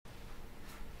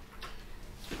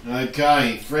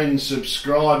Okay, friends,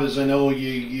 subscribers and all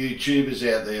you YouTubers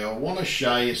out there, I want to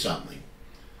show you something.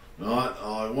 Right,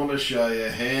 I want to show you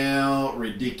how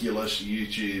ridiculous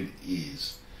YouTube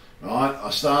is. Right, I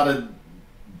started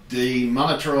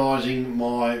demonetizing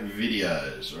my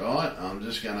videos. Right, I'm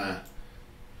just going to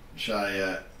show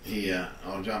you here.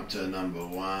 I'll jump to number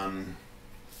 1.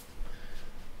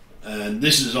 And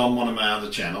this is on one of my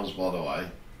other channels, by the way.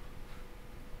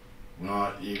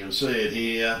 Right, you can see it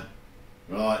here.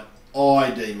 Right,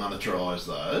 I demonetise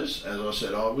those, as I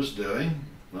said I was doing.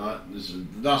 Right,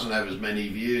 doesn't have as many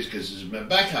views because this is my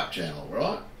backup channel,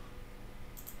 right?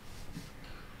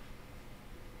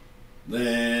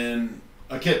 Then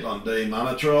I kept on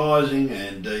demonetising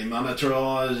and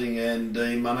demonetising and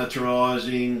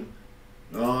demonetising.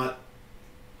 Right,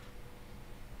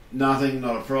 nothing,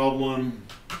 not a problem.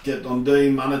 Kept on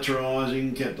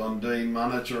demonetising, kept on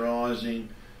demonetising.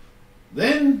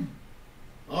 Then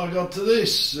I got to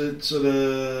this. It's this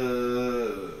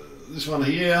one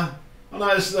here. I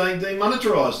noticed they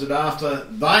demonetised it after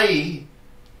they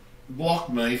blocked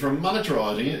me from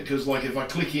monetising it, because like if I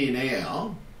click here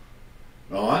now,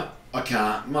 right, I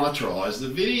can't monetise the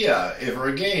video ever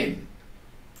again.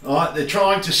 Right, they're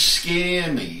trying to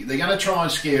scare me. They're going to try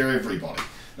and scare everybody.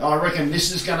 I reckon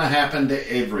this is going to happen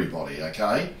to everybody,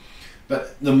 okay?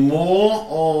 But the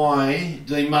more I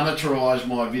demonetise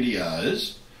my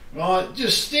videos, right,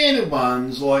 just standard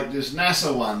ones like just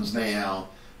NASA ones now,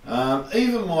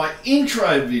 even my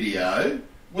intro video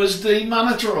was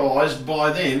demonetised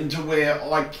by them to where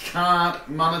I can't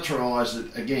monetise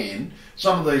it again.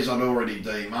 Some of these I'd already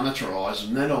demonetised,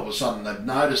 and then all of a sudden they've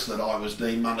noticed that I was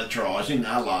demonetising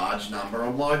a large number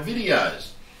of my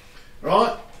videos,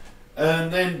 right?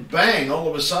 And then bang, all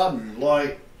of a sudden,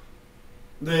 like,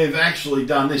 they've actually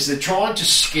done this. They're trying to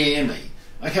scare me.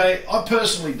 Okay, I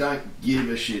personally don't give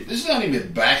a shit. This is only my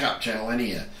backup channel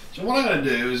anyhow. So what I'm going to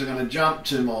do is I'm going to jump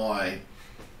to my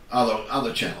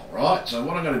other channel, right? So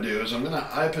what I'm going to do is I'm going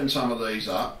to open some of these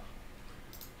up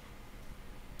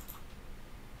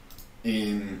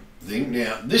in thing.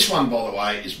 Now, this one, by the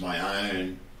way, is my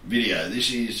own video.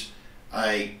 This is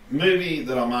a movie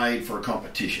that I made for a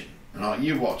competition. Right,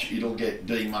 you watch, it'll get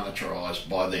demonetised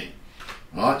by them.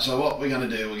 Right, so what we're going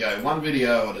to do, we go one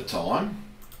video at a time.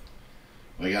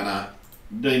 We're going to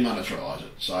demonetise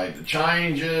it. Save the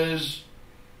changes.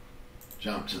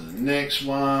 Jump to the next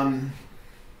one.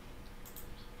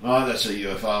 Oh, that's a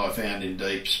UFO I found in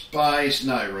deep space.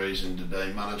 No reason to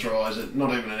demonetise it.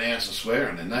 Not even an ounce of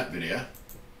swearing in that video.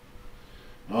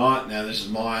 Alright, now this is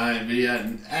my own video,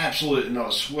 and absolutely not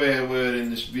a swear word in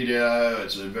this video.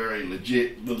 It's a very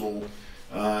legit little,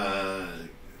 how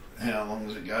long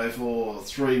does it go for?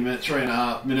 3 minutes,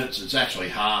 3.5 minutes. It's actually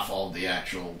half of the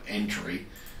actual entry,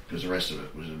 because the rest of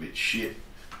it was a bit shit.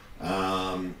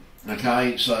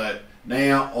 Okay, so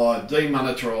now I've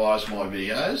demonetised my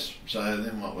videos. So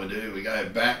then what we do, we go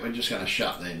back, we're just going to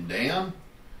shut them down.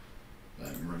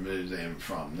 And remove them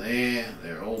from there.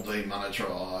 They're all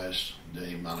demonetised,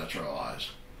 demonetised.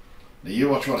 Now you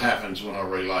watch what happens when I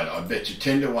reload. I bet you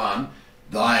 10 to 1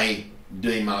 they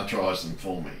demonetise them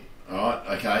for me.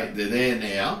 Alright, okay, they're there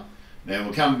now. Now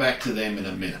we'll come back to them in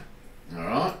a minute.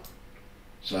 Alright,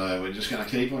 so we're just going to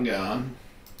keep on going,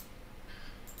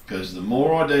 because the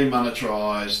more I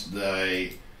demonetise,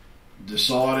 they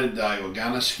decided they were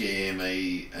going to scare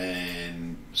me,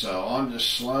 and so I'm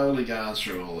just slowly going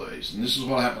through all these. And this is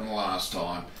what happened last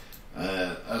time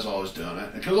as I was doing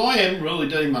it, because I am really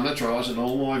demonetising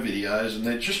all my videos, and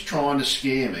they're just trying to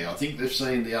scare me. I think they've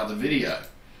seen the other video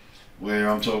where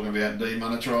I'm talking about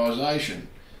demonetisation.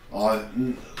 I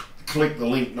click the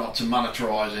link not to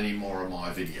monetise any more of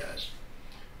my videos.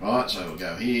 Right, so we'll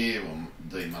go here, we'll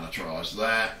demonetise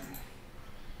that.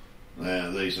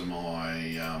 Now these are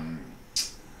my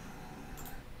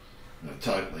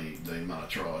totally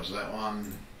demonetise that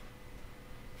one.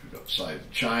 We've got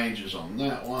save changes on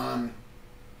that one.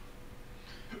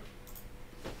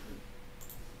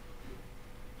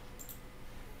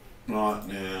 Right,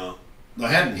 now they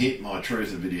hadn't hit my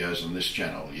truth of videos on this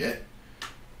channel yet,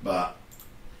 but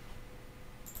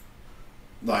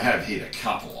they have hit a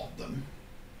couple of them,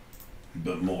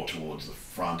 but more towards the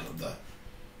front of the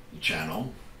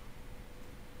channel.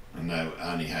 And they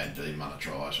only had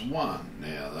demonetised one.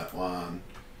 Now that one,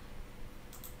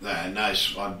 no,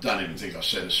 I don't even think I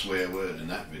said a swear word in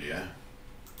that video.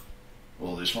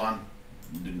 Or this one,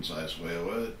 didn't say a swear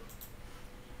word.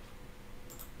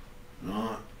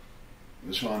 Right,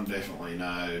 this one definitely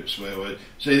no swear word.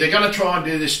 See, they're going to try and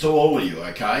do this to all of you,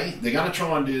 okay? They're going to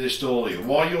try and do this to all of you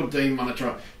while you're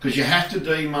demonetising, because you have to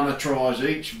demonetise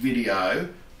each video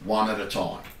one at a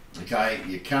time, okay?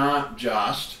 You can't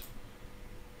just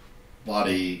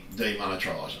bloody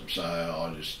demonetize them. So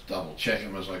I just double check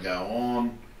them as I go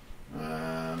on.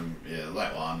 Yeah,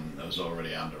 that one was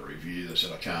already under review. They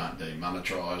said I can't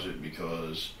demonetize it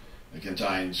because it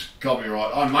contains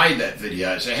copyright. I made that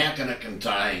video, so how can it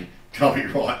contain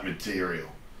copyright material?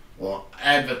 Well,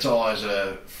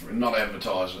 advertiser, not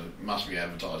advertiser, must be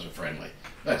advertiser friendly.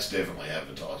 That's definitely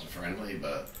advertiser friendly,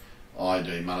 but I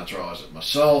demonetize it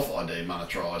myself. I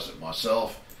demonetize it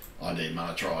myself. I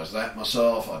demonetize that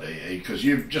myself. Because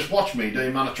you've just watched me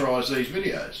demonetize these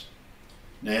videos.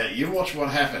 Now, you watch what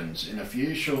happens in a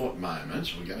few short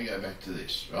moments. We're going to go back to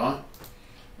this, right?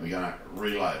 We're going to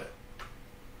reload it.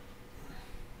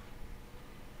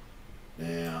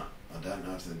 Now, I don't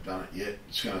know if they've done it yet.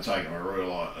 It's going to take them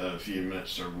a few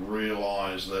minutes to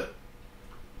realise that.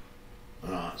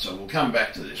 Alright, so we'll come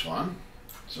back to this one.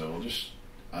 So we'll just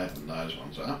open those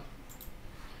ones up.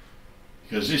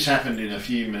 Because this happened in a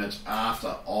few minutes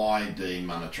after I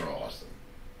demonetised them.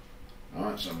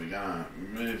 Alright, so we're going to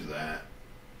move that.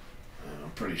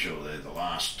 I'm pretty sure they're the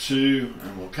last two,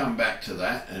 and we'll come back to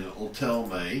that, and it will tell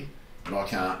me that I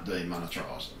can't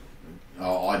demonetise them.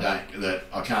 That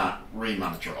I can't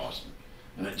remonetize them.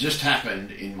 And it just happened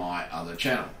in my other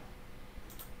channel.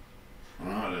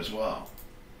 Alright, as well.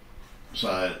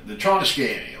 So they're trying to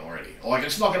scare me already. Like,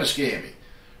 it's not going to scare me.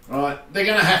 Right? They're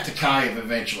going to have to cave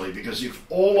eventually, because if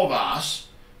all of us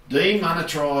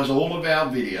demonetize all of our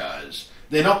videos,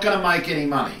 they're not going to make any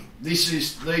money.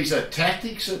 These are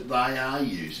tactics that they are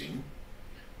using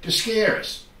to scare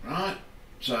us, right?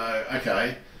 So,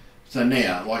 okay. So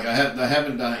now, like they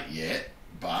haven't done it yet,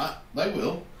 but they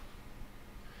will.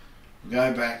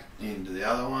 Go back into the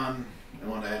other one. I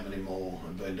wonder how many more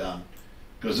have been done.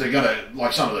 Because they're going to,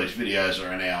 like, some of these videos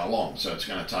are an hour long, so it's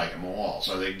going to take them a while.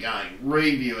 So they're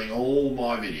reviewing all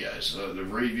my videos. So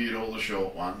they've reviewed all the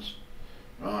short ones,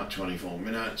 right, 24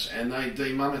 minutes, and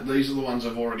these are the ones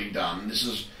I've already done. This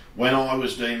is when I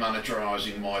was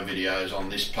demonetizing my videos on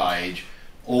this page.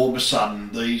 All of a sudden,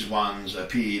 these ones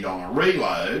appeared on a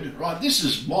reload. Right, this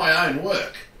is my own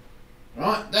work.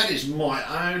 Right, that is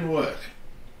my own work.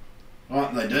 Right,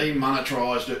 and they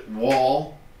demonetized it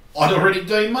while I'd already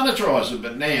demonetized it,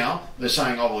 but now they're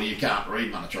saying, oh, well, you can't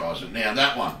remonetize it. Now,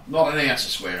 that one, not an ounce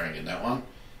of swearing in that one.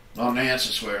 Not an ounce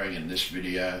of swearing in this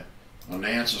video. Not an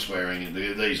ounce of swearing in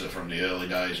these are from the early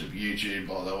days of YouTube,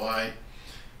 by the way.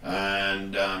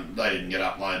 And they didn't get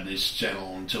uploaded to this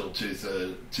channel until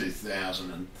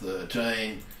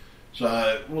 2013.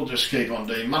 So we'll just keep on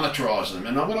demonetizing them.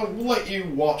 And I'm going to let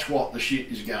you watch what the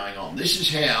shit is going on. This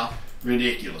is how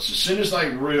ridiculous. As soon as they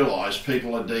realise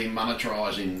people are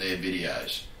demonetizing their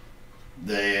videos,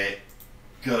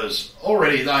 because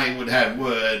already they would have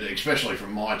word, especially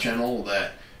from my channel,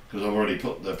 that because I've already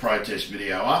put the protest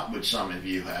video up, which some of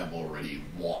you have already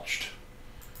watched.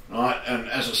 Right, and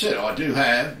as I said, I do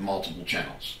have multiple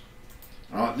channels.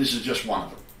 Right, this is just one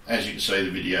of them. As you can see,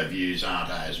 the video views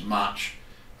aren't as much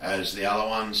as the other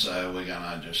ones, so we're going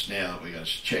to just, now that we're going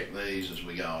to check these as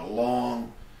we go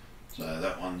along. So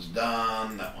that one's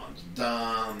done, that one's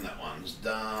done, that one's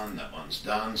done, that one's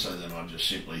done. So then I just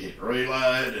simply hit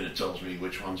reload, and it tells me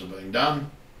which ones have been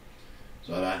done.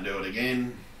 So I don't do it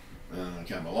again, and I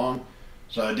come along.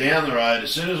 So down the road,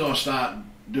 as soon as I start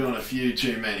doing a few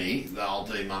too many, they'll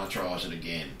demonetize it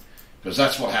again, because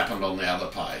that's what happened on the other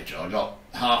page. I got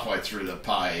halfway through the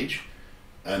page,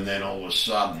 and then all of a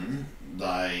sudden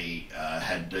they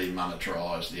had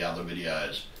demonetized the other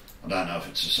videos. I don't know if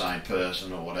it's the same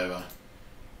person or whatever,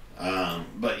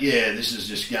 but yeah, this is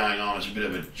just going on as a bit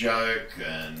of a joke,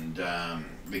 and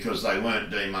because they weren't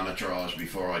demonetized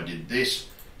before I did this,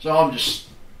 so I'm just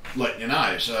letting you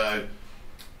know. So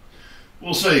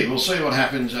we'll see what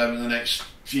happens over the next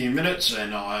few minutes,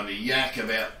 and I'll have a yak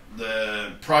about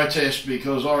the protest,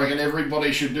 because I reckon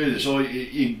everybody should do this. Or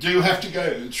you do have to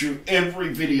go through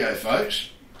every video, folks,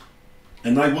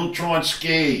 and they will try and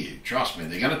scare you. Trust me,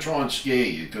 they're going to try and scare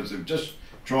you, because they've just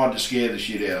tried to scare the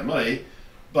shit out of me.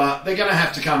 But they're going to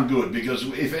have to come good, because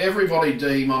if everybody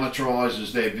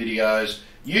demonetizes their videos,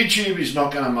 YouTube is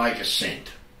not going to make a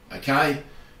cent, okay?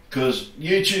 Because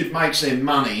YouTube makes their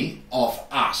money off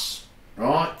us,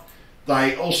 right?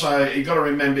 They also, you've got to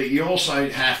remember, you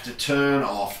also have to turn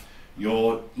off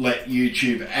let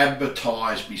YouTube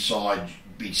advertise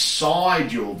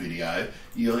beside your video.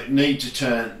 You need to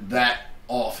turn that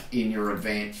off in your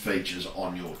advanced features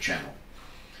on your channel,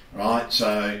 right?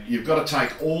 So you've got to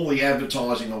take all the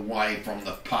advertising away from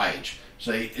the page.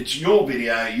 See, it's your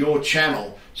video, your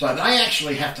channel, so they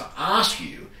actually have to ask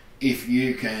you if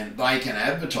they can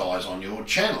advertise on your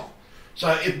channel.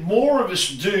 So if more of us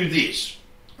do this,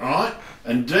 right,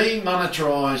 and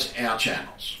demonetize our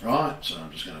channels, right? So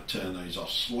I'm just going to turn these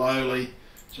off slowly,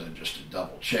 so just to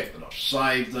double check that I've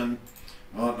saved them.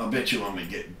 Right, and I bet you when we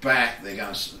get back, they're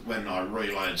going to, when I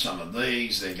reload some of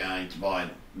these, they're going to buy,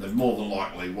 they've more than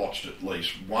likely watched at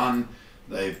least one.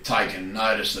 They've taken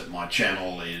notice that my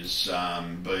channel is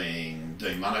being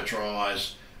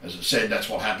demonetized. As I said, that's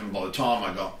what happened by the time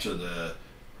I got to the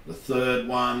third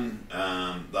one.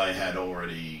 They had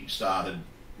already started,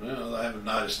 well, they haven't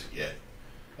noticed it yet.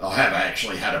 I have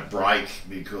actually had a break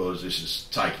because this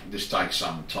takes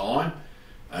some time.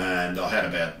 And I had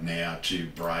about an hour to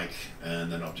break,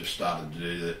 and then I've just started to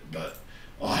do that. But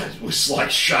I was like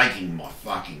shaking my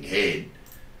fucking head,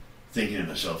 thinking to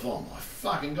myself, oh my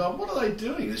fucking God, what are they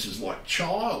doing? This is like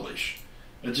childish.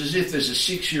 It's as if there's a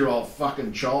 6-year-old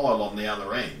fucking child on the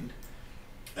other end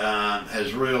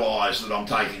has realised that I'm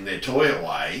taking their toy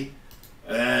away.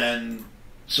 And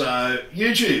so,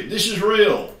 YouTube, this is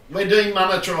real. We're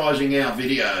demonetising our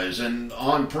videos, and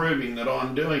I'm proving that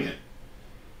I'm doing it.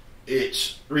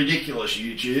 It's ridiculous,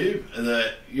 YouTube,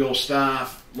 that your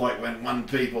staff, like when one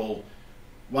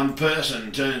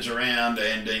person turns around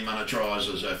and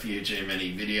demonetises a few too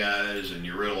many videos, and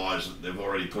you realise that they've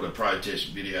already put a protest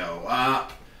video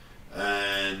up,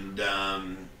 and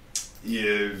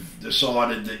you've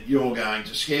decided that you're going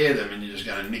to scare them and you're just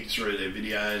going to nick through their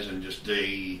videos and just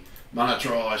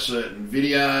demonetise certain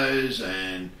videos,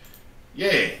 and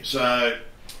yeah, so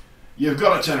you've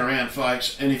got to turn around,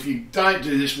 folks, and if you don't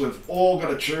do this, we've all got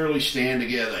to truly stand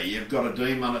together. You've got to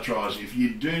demonetise it. If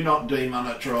you do not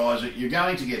demonetise it, you're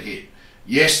going to get hit.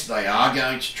 Yes, they are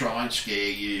going to try and scare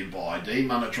you by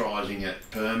demonetising it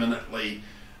permanently,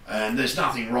 and there's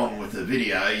nothing wrong with the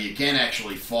video. You can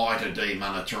actually fight a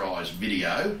demonetised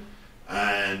video,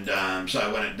 and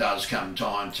so when it does come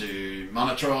time to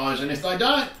monetise, and if they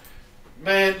don't,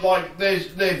 man, like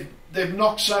they've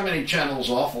knocked so many channels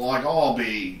off, like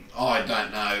I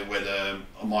don't know whether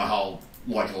my whole,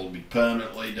 like it'll be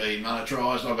permanently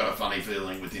demonetised. I've got a funny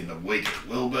feeling within the week it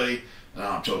will be.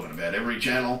 I'm talking about every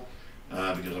channel,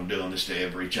 because I'm doing this to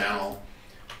every channel.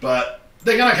 But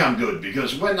they're going to come good,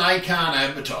 because when they can't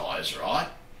advertise, right,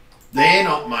 they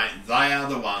are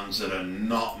the ones that are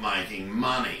not making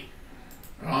money,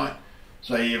 right?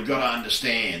 So you've got to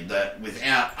understand that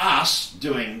without us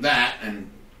doing that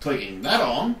and clicking that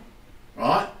on,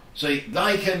 right, see,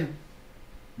 they can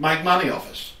make money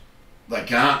off us. They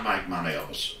can't make money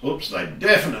off us. Oops, they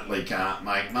definitely can't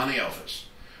make money off us,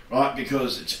 right,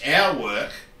 because it's our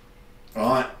work,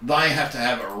 right? They have to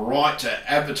have a right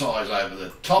to advertise over the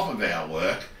top of our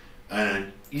work,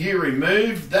 and you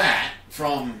remove that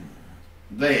from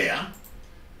there,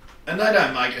 and they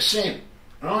don't make a cent,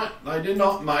 right? They do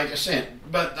not make a cent.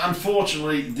 But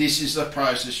unfortunately, this is the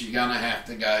process you're going to have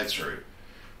to go through,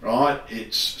 right?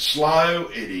 It's slow,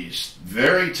 it is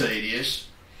very tedious,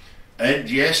 and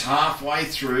yes, halfway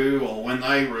through, or when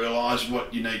they realise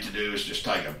what you need to do is just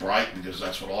take a break, because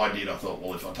that's what I did. I thought,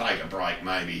 well, if I take a break,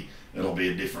 maybe it'll be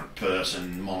a different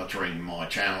person monitoring my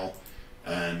channel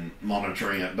and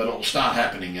monitoring it, but it'll start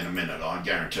happening in a minute, I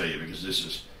guarantee you,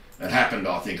 because it happened,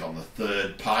 I think, on the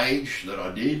 3rd page that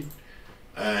I did,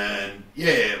 and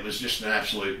yeah, it was just an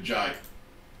absolute joke.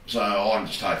 So I'm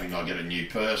just hoping I get a new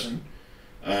person,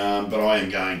 but I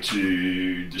am going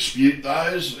to dispute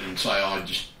those and say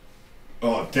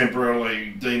I've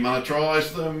temporarily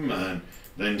demonetised them, and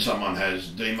then someone has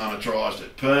demonetised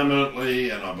it permanently,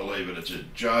 and I believe it's a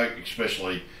joke,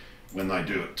 especially when they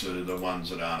do it to the ones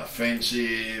that aren't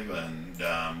offensive, and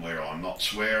where I'm not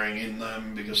swearing in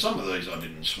them, because some of these I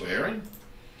didn't swear in.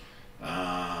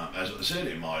 As I said,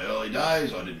 in my early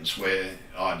days, I didn't swear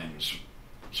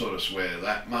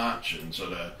that much, and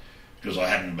sort of, because I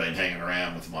hadn't been hanging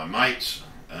around with my mates,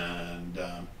 and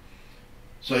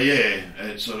so yeah,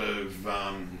 it's sort of,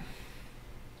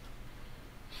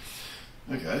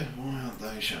 okay, why aren't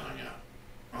they showing up?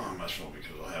 Oh, must well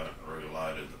because I haven't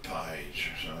reloaded the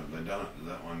page. So have they done it to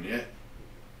that one yet?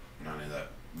 Only that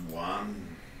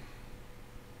one.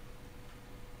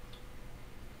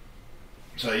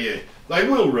 So yeah, they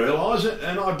will realise it,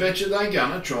 and I bet you they're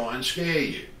going to try and scare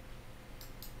you,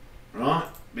 right?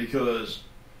 Because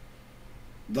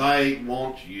they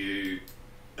want you,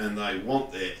 and they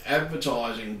want their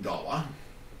advertising dollar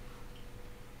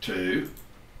to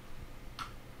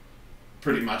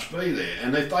pretty much be there.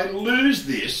 And if they lose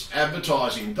this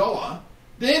advertising dollar,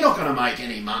 they're not going to make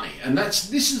any money. And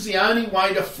this is the only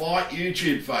way to fight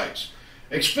YouTube, folks.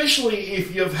 Especially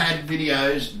if you've had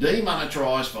videos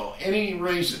demonetised for any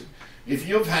reason. If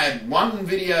you've had one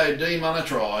video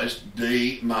demonetised,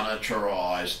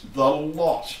 demonetise the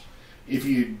lot. If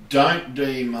you don't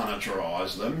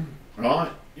demonetise them,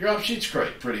 right, you're up shit's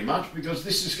creek pretty much, because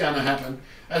this is going to happen.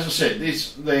 As I said,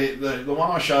 the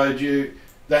one I showed you,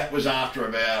 that was after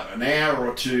about an hour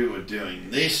or two of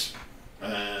doing this,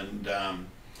 and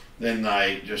then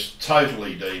they just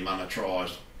totally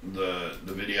demonetised the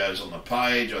videos on the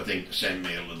page. I think to send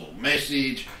me a little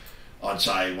message. I'd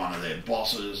say one of their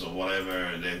bosses or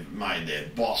whatever, they've made their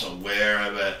boss aware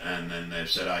of it, and then they've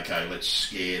said, okay, let's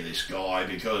scare this guy,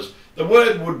 because the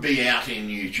word would be out in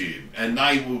YouTube, and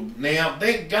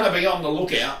they're going to be on the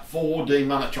lookout for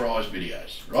demonetised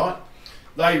videos, right?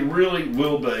 They really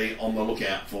will be on the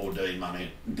lookout for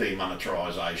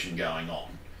demonetisation going on,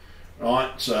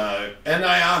 right? So, and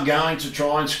they are going to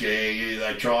try and scare you.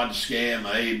 They tried to scare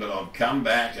me, but I've come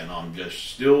back and I'm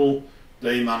just still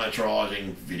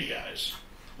demonetising videos.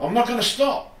 I'm not going to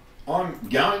stop. I'm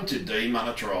going to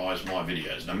demonetise my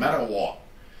videos, no matter what.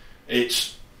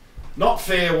 It's not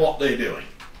fair what they're doing.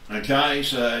 Okay,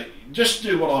 so just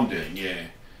do what I'm doing, yeah.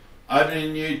 Opening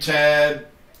a new tab,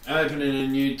 opening a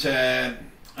new tab,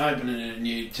 opening a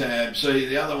new tab. See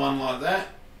the other one like that?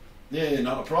 Yeah,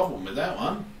 not a problem with that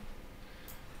one.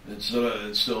 It's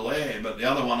still there, but the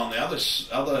other one on the other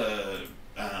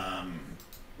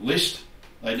list,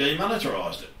 they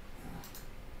demonetised it.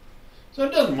 So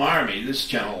it doesn't worry me. This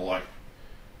channel, like,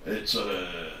 it's I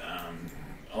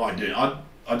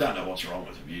don't know what's wrong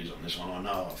with the views on this one. I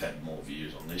know I've had more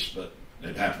views on this, but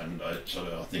it happened. I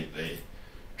think they're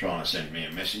trying to send me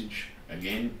a message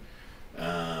again.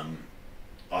 I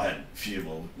had a few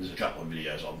more. There's a couple of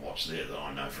videos I've watched there that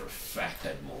I know for a fact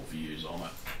had more views on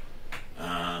it.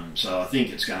 So I think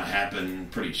it's going to happen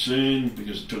pretty soon,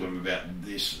 because it took them about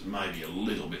this, maybe a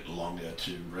little bit longer,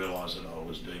 to realise that I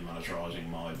was demonetising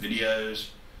my videos.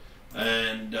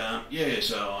 And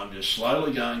so I'm just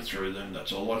slowly going through them.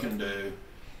 That's all I can do.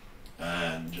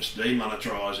 And just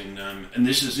demonetising them. And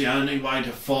this is the only way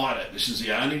to fight it. This is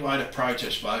the only way to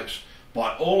protest, folks.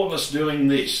 By all of us doing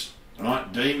this,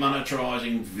 right?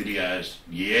 Demonetising videos.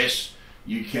 Yes,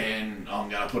 you can. I'm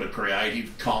going to put a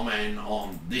creative comment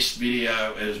on this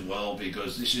video as well,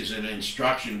 because this is an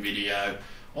instruction video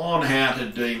on how to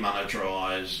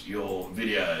demonetise your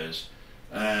videos.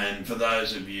 And for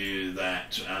those of you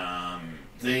that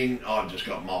I've just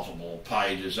got multiple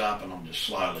pages up, and I'm just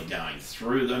slowly going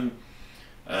through them,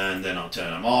 and then I'll turn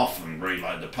them off and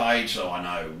reload the page so I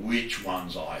know which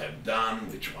ones I have done,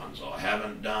 which ones I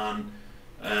haven't done.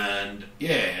 And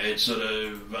yeah, it's sort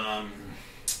of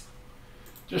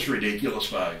just ridiculous,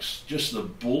 folks. Just the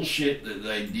bullshit that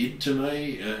they did to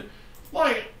me.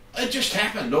 Like, it just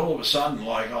happened all of a sudden.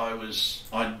 Like, they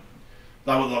were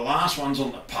the last ones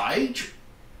on the page,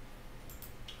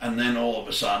 and then all of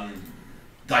a sudden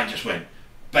they just went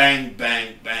bang,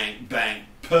 bang, bang, bang,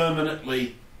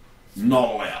 permanently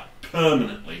not allowed.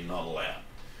 Permanently not allowed.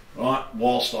 Right?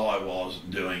 Whilst I was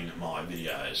doing my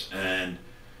videos. And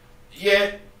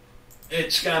yeah,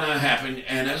 it's going to happen.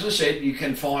 And as I said, you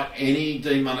can fight any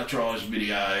demonetised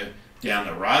video down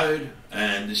the road.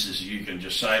 And this is, you can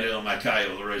just say to them, okay,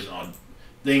 well, the reason I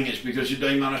thing is because you're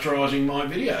demonetising my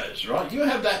videos, right? You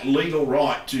have that legal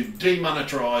right to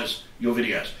demonetise your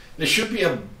videos. There should be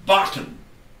a button,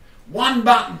 one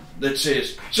button that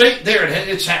says, see, there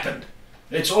it's happened.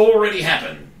 It's already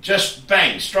happened. Just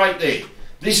bang, straight there.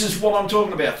 This is what I'm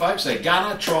talking about, folks. They're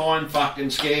gonna try and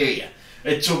fucking scare you.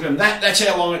 It took them that's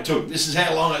how long it took. This is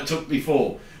how long it took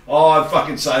before. Oh, I'm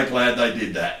fucking so glad they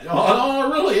did that. Oh,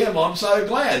 I really am. I'm so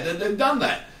glad that they've done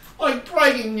that. Like,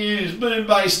 breaking news, moon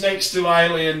base next to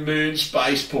alien moon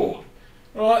spaceport.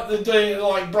 Right,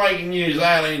 like breaking news,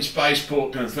 alien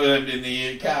spaceport confirmed in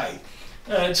the UK.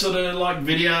 It's sort of like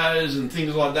videos and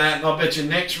things like that, and I bet you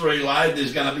next reload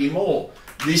there's going to be more.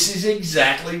 This is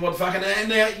exactly what fucking... And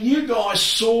now, you guys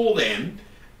saw them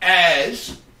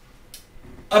as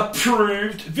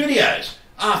approved videos.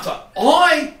 After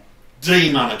I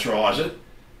demonetise it,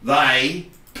 they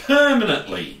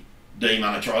permanently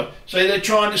demonetise. So they're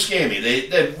trying to scare me.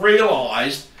 They've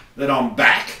realised that I'm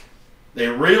back.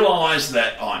 They've realised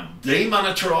that I'm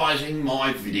demonetising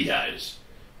my videos.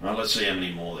 Right, let's see how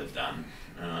many more they've done.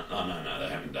 No, they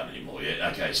haven't done any more yet.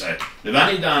 Okay, so they've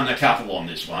only done a couple on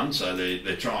this one, so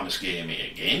they're trying to scare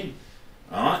me again.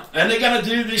 Alright, and they're going to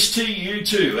do this to you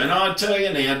too. And I tell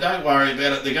you now, don't worry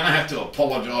about it. They're going to have to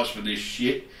apologise for this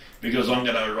shit, because I'm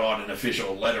going to write an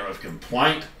official letter of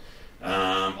complaint.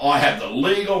 I have the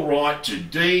legal right to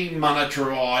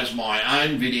demonetise my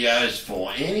own videos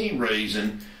for any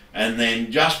reason, and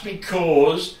then just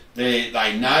because they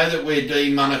know that we're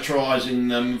demonetising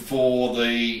them for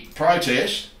the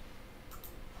protest,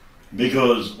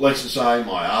 because let's just say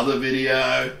my other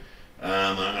video,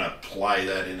 I'm going to play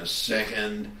that in a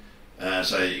second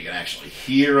so you can actually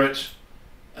hear it.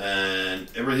 and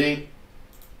everything.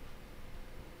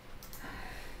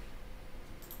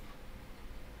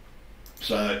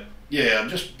 So yeah,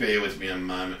 just bear with me a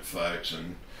moment, folks,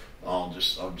 and I've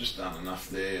just done enough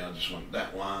there. I just want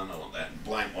that one. I want that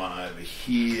blank one over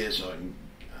here, so I can.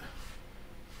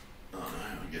 Oh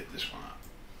no, I'll get this one up.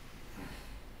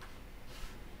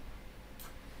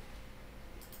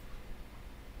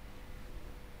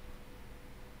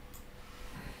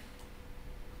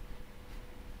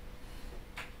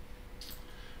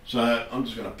 So I'm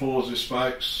just going to pause this,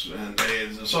 folks, and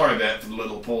sorry about the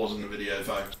little pause in the video,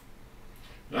 folks.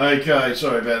 Okay,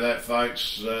 sorry about that,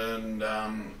 folks, and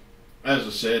as I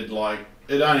said, like,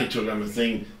 it only took them a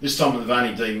thing. This time they've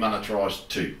only demonetized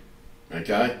 2,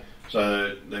 okay?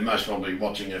 So they're most probably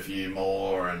watching a few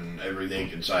more and everything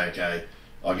and say, okay,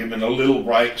 I'll give them a little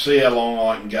break, see how long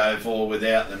I can go for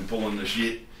without them pulling the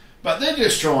shit. But they're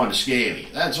just trying to scare me.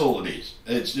 That's all it is.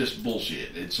 It's just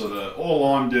bullshit. It's sort of,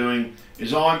 all I'm doing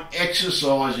is I'm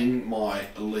exercising my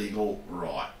legal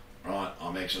right. Right?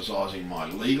 I'm exercising my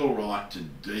legal right to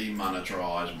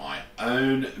demonetize my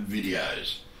own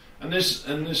videos. And this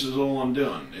is all I'm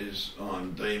doing, is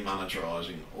I'm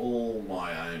demonetizing all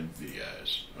my own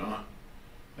videos. Right?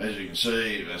 As you can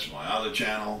see, that's my other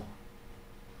channel.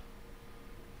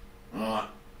 Right.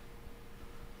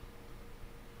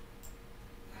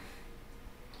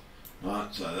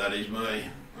 Right, so that is me.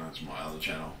 That's my other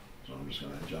channel. So I'm just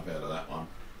going to jump out of that one.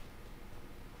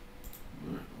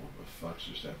 Right, what the fuck's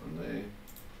just happened there?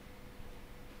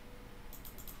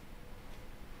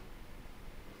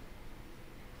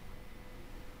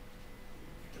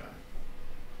 Okay.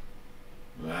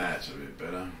 That's a bit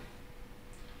better.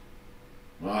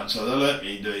 Right, so they let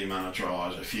me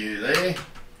demonetize a few there.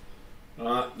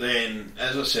 Right, then,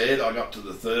 as I said, I got to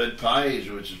the 3rd page,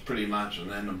 which is pretty much,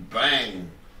 and then bang!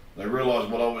 They realised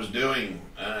what I was doing,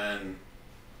 and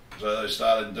so they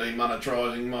started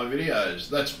demonetizing my videos.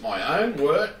 That's my own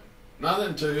work,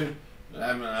 nothing to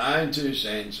have my own 2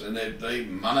 cents, and they've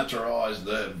demonetized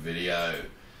the video.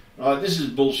 Right, this is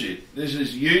bullshit. This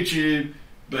is YouTube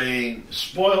being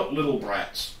spoilt little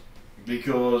brats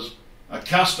because a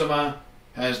customer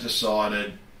has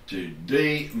decided to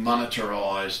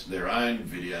demonetize their own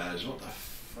videos. What the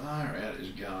far out is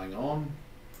going on?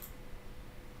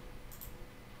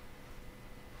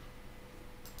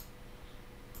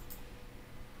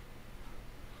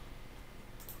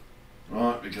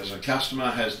 Right, because a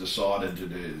customer has decided to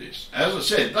do this. As I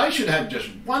said, they should have just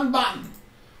one button.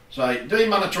 Say,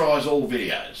 demonetize all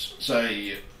videos. So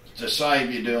to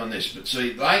save you doing this. But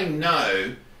see, they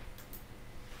know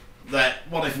that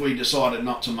what if we decided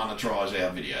not to monetize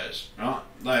our videos,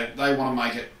 right? They want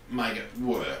to make it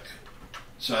work.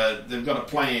 So they've got a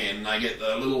plan. They get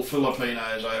the little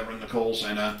Filipinos over in the call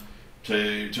centre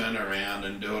to turn around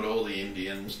and do it, all the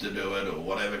Indians to do it, or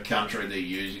whatever country they're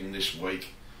using this week.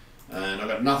 And I've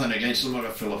got nothing against them. I've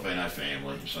got a Filipino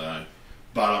family, so.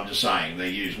 But I'm just saying, they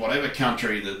use whatever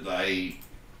country that they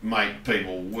make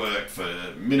people work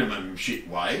for minimum shit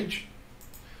wage,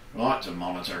 right, to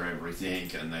monitor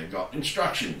everything, and they've got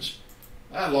instructions.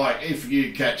 Like, if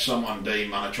you catch someone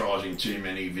demonetizing too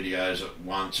many videos at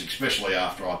once, especially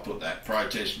after I put that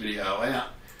protest video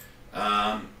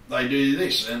out, they do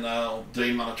this, and they'll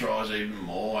demonetize even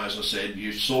more. As I said,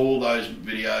 you saw those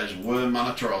videos were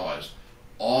monetized.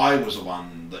 I was the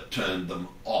one that turned them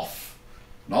off,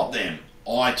 not them.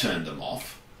 I turned them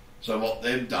off. So what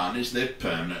they've done is they've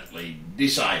permanently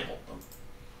disabled them,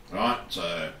 right?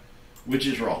 So, which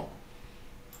is wrong.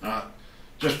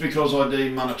 Just because I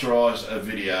demonetize a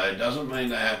video doesn't mean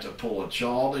they have to pull a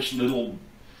childish little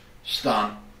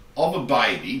stunt of a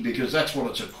baby, because that's what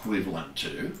it's equivalent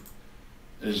to,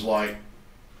 is like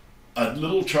a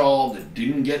little child that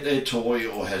didn't get their toy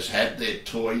or has had their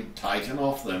toy taken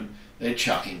off them. They're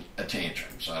chucking a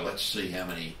tantrum. So let's see how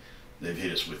many they've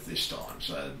hit us with this time.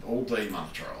 So all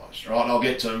demonetized. Right, I'll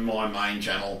get to my main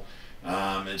channel.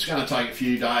 It's going to take a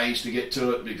few days to get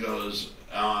to it because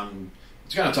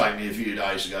it's going to take me a few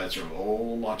days to go through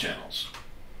all my channels.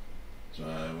 So,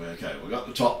 okay, we've got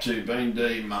the top 2 being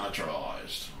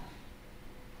demonetized.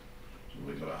 So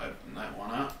we've got to open that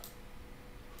one up.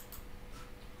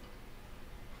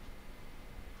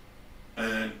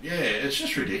 And yeah, it's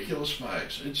just ridiculous,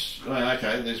 folks. It's,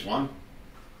 okay, there's one.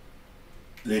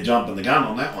 They're jumping the gun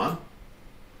on that one.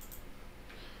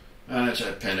 And it's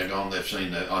at Pentagon. They've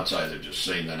seen that. I'd say they've just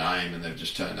seen the name and they've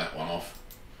just turned that one off.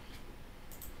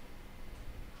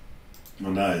 I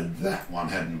know that one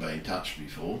hadn't been touched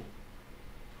before.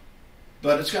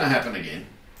 But it's going to happen again.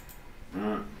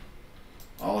 Right.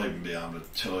 I'll even be able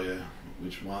to tell you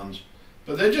which ones.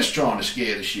 But they're just trying to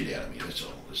scare the shit out of me, that's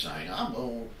all. They're saying, oh,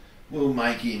 well, we'll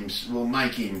make him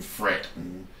fret,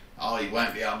 and he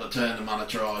won't be able to turn the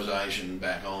monetization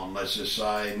back on. Let's just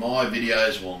say my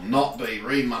videos will not be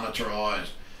remonetized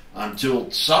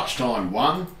until such time,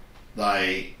 one,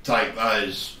 they take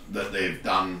those that they've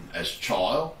done as a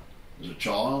child,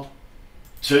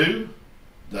 two,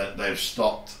 that they've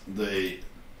stopped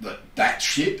that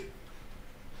shit.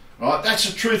 Right, that's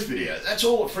a truth video. That's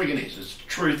all it friggin' is. It's a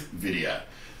truth video.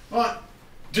 Right,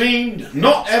 deemed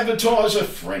not advertiser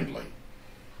friendly.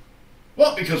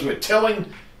 What? Because we're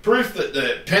telling proof that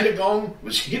the Pentagon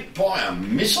was hit by a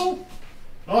missile?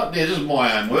 Right, this is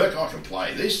my own work. I can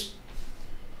play this.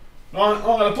 Right, I'm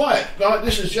going to play it. Right,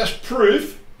 this is just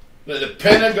proof that the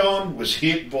Pentagon was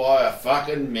hit by a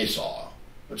fucking missile.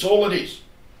 That's all it is.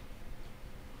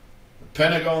 The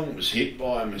Pentagon was hit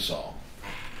by a missile.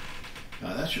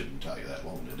 No, that shouldn't take that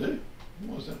long to do.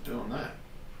 Why is that doing that?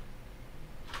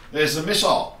 There's the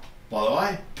missile, by the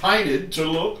way, painted to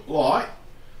look like...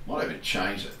 Might even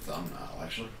change that thumbnail,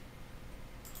 actually.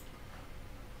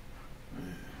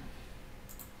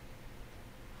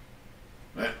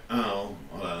 Yeah. Oh,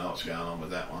 I don't know what's going on with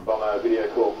that one. On a video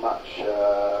called Must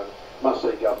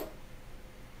See Government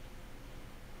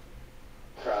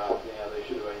Craft. Now, there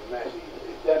should have been massive...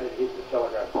 If that had hit the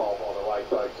telegraph pole, by the way,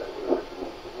 folks, that would have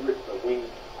ripped the wing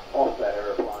off that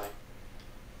aeroplane.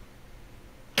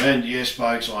 And yes,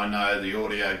 folks, I know the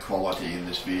audio quality in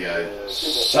this video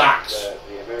sucks.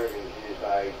 The Americans use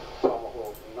a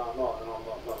tomahawk. Not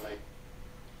me.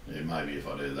 Yeah, maybe if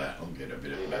I do that, I'll get a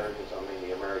bit of the it. Americans, I mean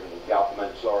the American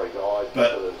government. Sorry, guys.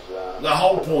 But because, the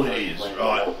whole point is,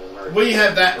 right, we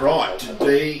have that right to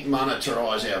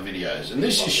demonetize our videos. And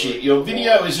this is shit. Your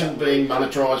video isn't being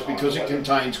monetized because it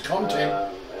contains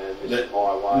content that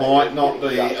might not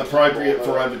be appropriate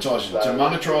for advertising. To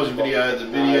monetize a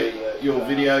video, your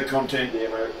video content,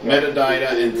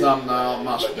 metadata and thumbnail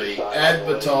must be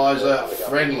advertiser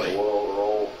friendly.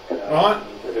 Right?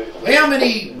 How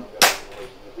many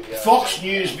Fox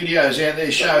News videos out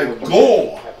there show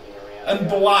gore and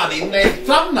blood in their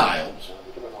thumbnails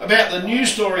about the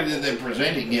news story that they're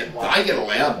presenting, yet they get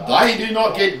allowed, they do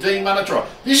not get demonetized.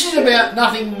 This is about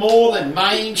nothing more than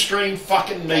mainstream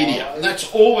fucking media, and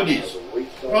that's all it is.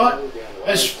 Right?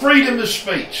 It's freedom of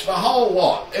speech, the whole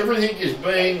lot. Everything is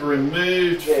being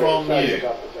removed from you.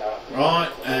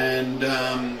 Right? And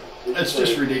it's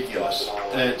just ridiculous.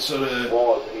 It's sort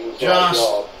of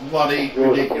just bloody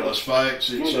ridiculous, folks.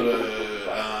 It's sort of,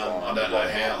 I don't know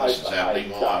how this is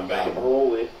happening, why I'm being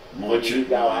monitored.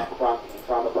 Yeah,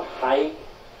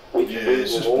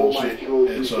 it's just bullshit.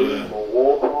 It's sort of...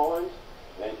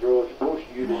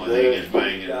 My thing is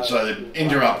being... So they're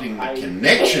interrupting the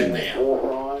connection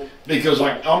now. Because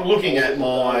I'm looking at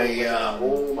my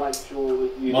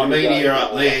media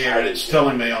up there and it's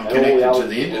telling me I'm connected to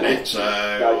the internet, so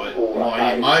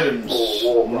my modem's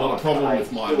not a problem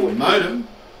with my modem.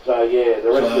 So yeah,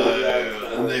 the rest of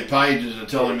and their pages are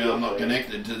telling me I'm not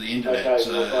connected to the internet,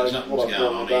 so something's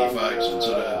going on here, folks. And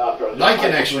sort of, they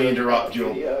can actually interrupt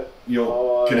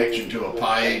your connection to a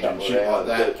page and shit like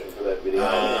that.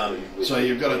 So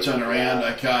you've got to turn around.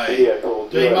 Okay,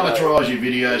 demonetize your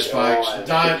videos, folks.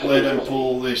 Don't let them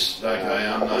pull this. Okay,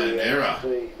 unknown error.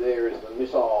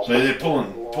 So they're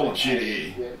pulling shit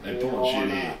here. They're pulling shit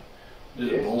here.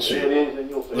 This is bullshit.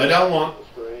 They don't want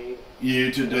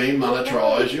you to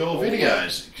demonetize your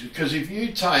videos, because if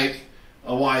you take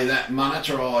away that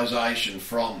monetization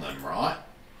from them, right,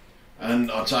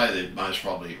 and I'd say they've most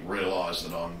probably realised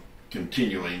that I'm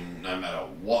continuing no matter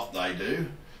what they do.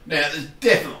 Now there's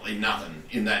definitely nothing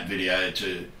in that video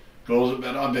to cause it,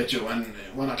 but I bet you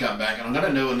when I come back, and I'm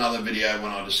going to do another video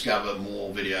when I discover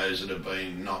more videos that have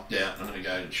been knocked out, I'm going to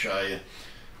go and show you.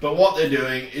 But what they're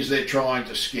doing is they're trying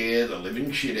to scare the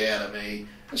living shit out of me.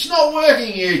 It's not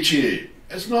working, YouTube.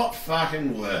 It's not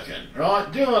fucking working, right?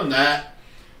 Doing that,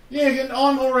 yeah,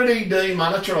 I'm already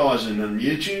demonetizing them,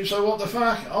 YouTube, so what the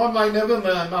fuck? I may never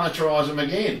monetize them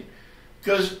again.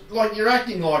 Because, like, you're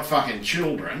acting like fucking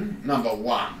children, number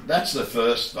one. That's the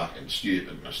first fucking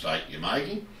stupid mistake you're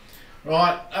making.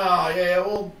 Right? Oh, yeah,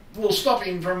 we'll stop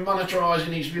him from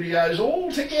monetizing his videos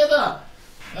altogether.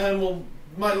 And we'll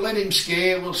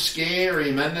we'll scare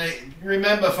him. And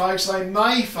remember, folks, they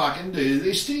may fucking do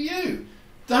this to you.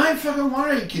 Don't fucking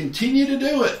worry, continue to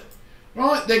do it.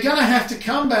 Right? They're going to have to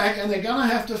come back and they're going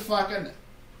to have to fucking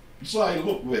say,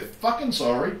 look, we're fucking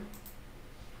sorry.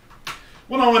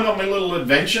 When I went on my little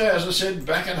adventure, as I said,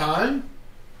 back at home,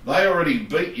 they already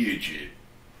beat YouTube.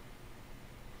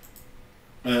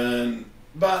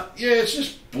 But, yeah, it's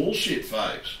just bullshit,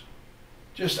 folks.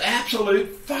 Just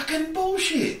absolute fucking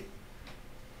bullshit.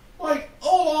 Like,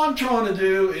 all I'm trying to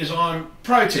do is I'm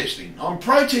protesting. I'm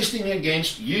protesting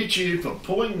against YouTube for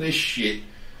pulling this shit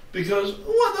because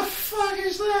what the fuck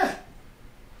is that?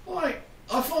 Like,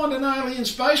 I find an alien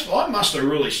space. I must have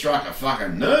really struck a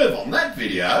fucking nerve on that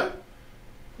video.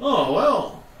 Oh,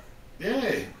 well,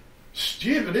 yeah.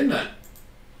 Stupid, isn't it?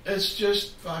 It's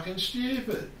just fucking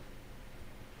stupid.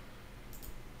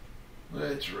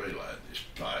 Let's reload this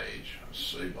page and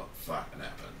see what fucking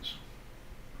happens.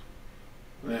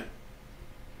 Yeah.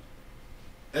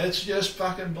 It's just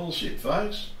fucking bullshit,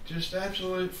 folks. Just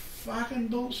absolute fucking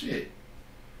bullshit.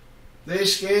 They're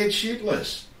scared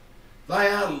shitless. They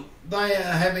are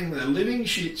having the living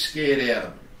shit scared out of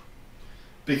them.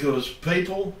 Because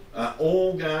people are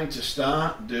all going to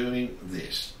start doing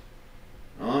this.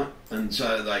 Right? And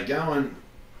so they go and...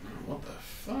 What the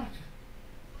fuck?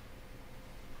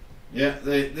 Yeah,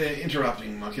 they're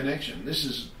interrupting my connection. This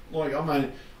is like, I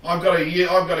mean, I've got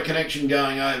a connection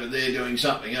going over there doing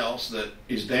something else that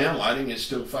is downloading. It's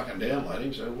still fucking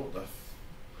downloading. So what the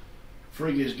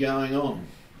frig is going on?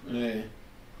 Yeah.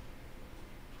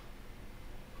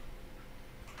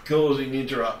 Causing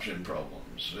interruption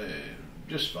problems. Yeah.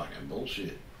 Just fucking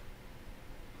bullshit.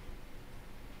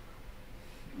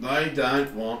 They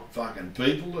don't want fucking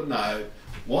people to know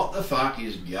what the fuck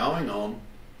is going on.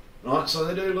 Right, so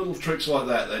they do little tricks like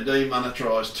that. They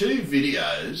demonetise 2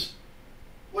 videos.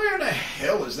 Where in the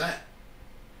hell is that?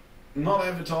 Not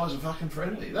advertiser fucking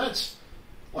friendly. That's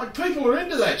like, people are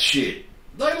into that shit.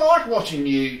 They like watching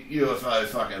UFO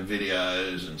fucking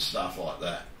videos and stuff like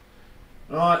that.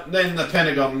 Right, then the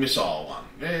Pentagon missile one.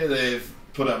 Yeah, they've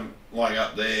put them like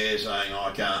up there saying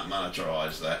I can't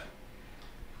monetize that.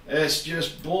 It's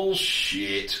just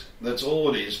bullshit. That's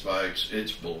all it is, folks.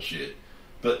 It's bullshit.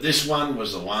 But this one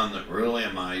was the one that really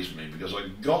amazed me because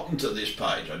I'd gotten to this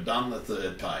page. I'd done the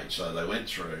 3rd page, so they went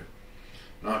through.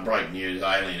 Right, breaking news,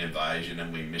 alien invasion,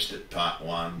 and we missed it, part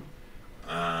 1.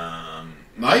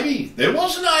 Maybe there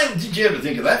was an alien. Did you ever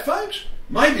think of that, folks?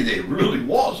 Maybe there really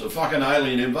was a fucking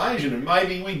alien invasion, and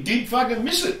maybe we did fucking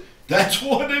miss it. That's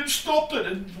why they've stopped it,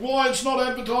 and why it's not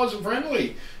advertiser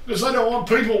friendly. Because they don't want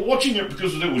people watching it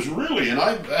because there was really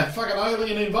a fucking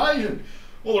alien invasion.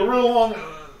 Well, the real long...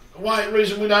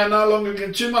 reason we don't no longer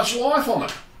get too much life on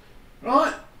it,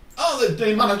 right? Oh, they've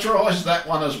demonetized that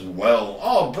one as well.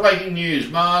 Oh, breaking news,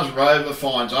 Mars rover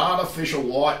finds artificial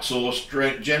light source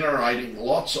generating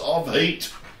lots of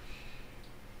heat.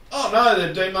 Oh no,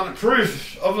 they've demonetized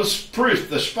proof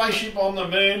the spaceship on the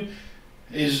moon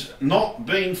is not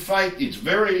being fake, it's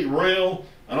very real,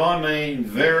 and I mean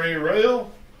very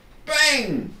real.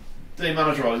 Bang!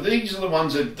 Demonetized. These are the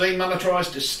ones that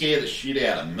demonetized to scare the shit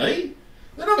out of me.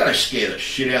 They're not going to scare the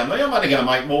shit out of me. I'm only going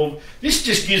to make more. This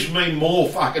just gives me more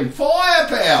fucking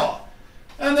firepower.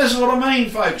 And this is what I mean,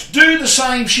 folks. Do the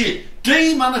same shit.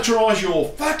 Demonetize your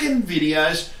fucking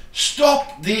videos.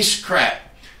 Stop this crap.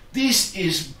 This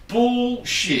is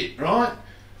bullshit, right?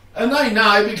 And they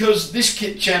know because this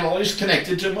channel is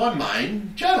connected to my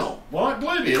main channel, right?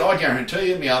 Bluebeard. I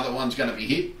guarantee you my other one's going to be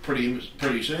hit pretty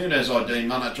soon as I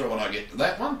demonetize when I get to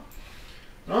that one.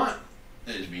 Right?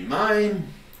 There's my main.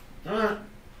 Right.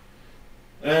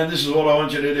 And this is what I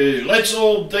want you to do. Let's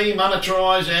all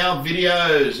demonetize our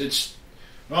videos. It's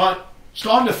right. It's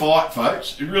time to fight,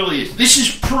 folks. It really is. This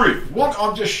is proof. What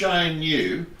I've just shown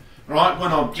you, right,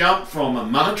 when I've jumped from a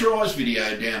monetized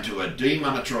video down to a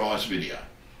demonetized video.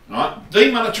 Right?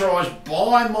 Demonetized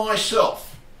by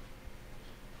myself.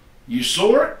 You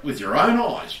saw it with your own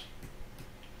eyes.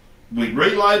 We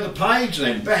reload the page,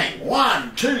 then bang,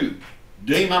 1, 2,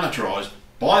 demonetized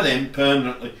by them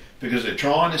permanently. Because they're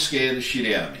trying to scare the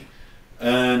shit out of me.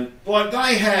 And like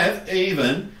they have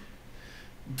even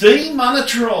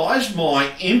demonetized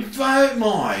my intro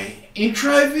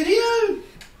video.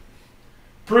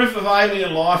 Proof of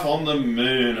alien life on the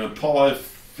moon, Apollo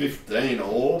 15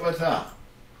 orbiter.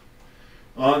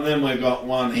 And then we've got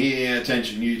one here,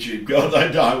 attention YouTube, God,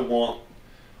 they don't want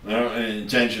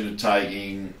intention of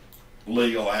taking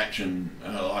legal action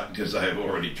because they've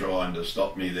already tried to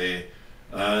stop me there.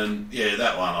 And yeah,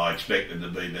 that one I expected to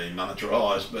be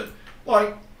demonetized, but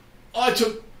like I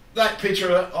took that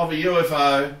picture of a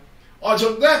UFO, I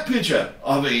took that picture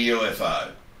of a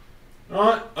UFO,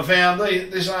 right? I found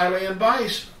this alien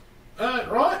base,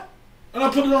 right? And I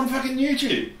put it on fucking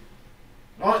YouTube,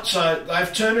 right? So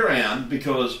they've turned around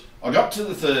because I got to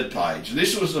the 3rd page.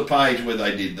 This was the page where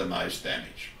they did the most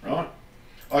damage, right?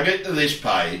 I get to this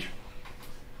page.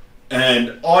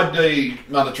 And I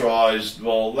demonetized,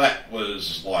 well, that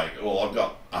was like, well, I've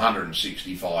got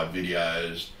 165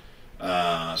 videos,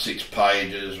 6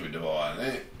 pages, we divide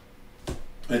that.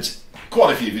 It's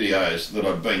quite a few videos that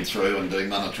I've been through and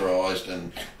demonetized,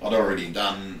 and I'd already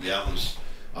done the others.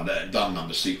 I'd done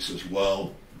number 6 as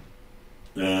well.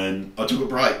 And I took a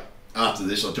break. After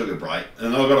this, I took a break,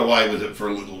 and I got away with it for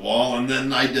a little while, and then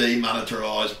they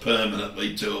demonetised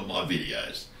permanently 2 of my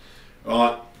videos.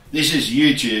 Right? This is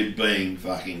YouTube being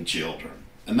fucking children,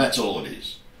 and that's all it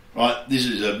is. Right? This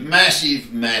is a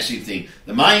massive, massive thing.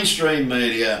 The mainstream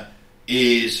media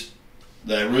is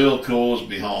the real cause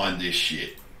behind this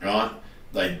shit. Right?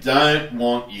 They don't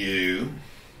want you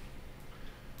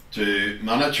to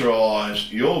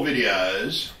monetise your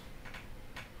videos.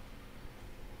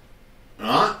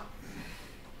 Right?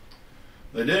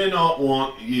 They do not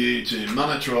want you to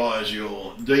demonetise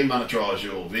your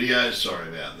videos. Sorry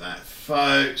about that,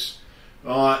 folks.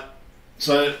 Right?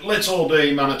 So let's all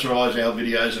demonetise our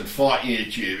videos and fight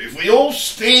YouTube. If we all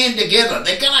stand together,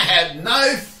 they're going to have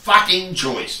no fucking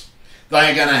choice.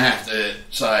 They're going to have to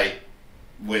say,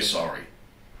 we're sorry.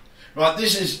 Right?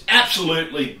 This is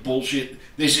absolutely bullshit.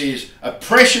 This is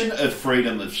oppression of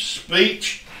freedom of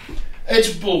speech.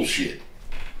 It's bullshit.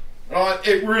 Right,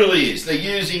 it really is. They're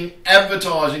using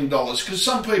advertising dollars because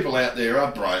some people out there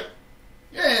are broke.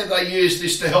 Yeah, they use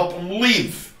this to help them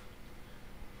live.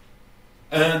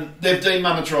 And they've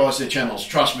demonetised their channels.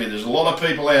 Trust me, there's a lot of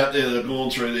people out there that have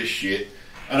gone through this shit,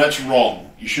 and it's wrong.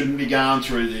 You shouldn't be going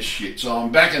through this shit. So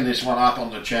I'm backing this one up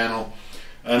on the channel,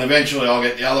 and eventually I'll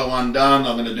get the other one done.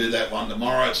 I'm going to do that one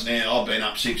tomorrow. It's now, I've been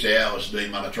up 6 hours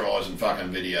demonetising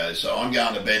fucking videos. So I'm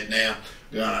going to bed now.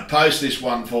 I'm going to post this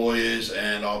one for you,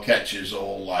 and I'll catch you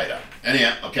all later.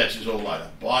 Anyhow, I'll catch you all later.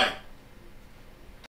 Bye.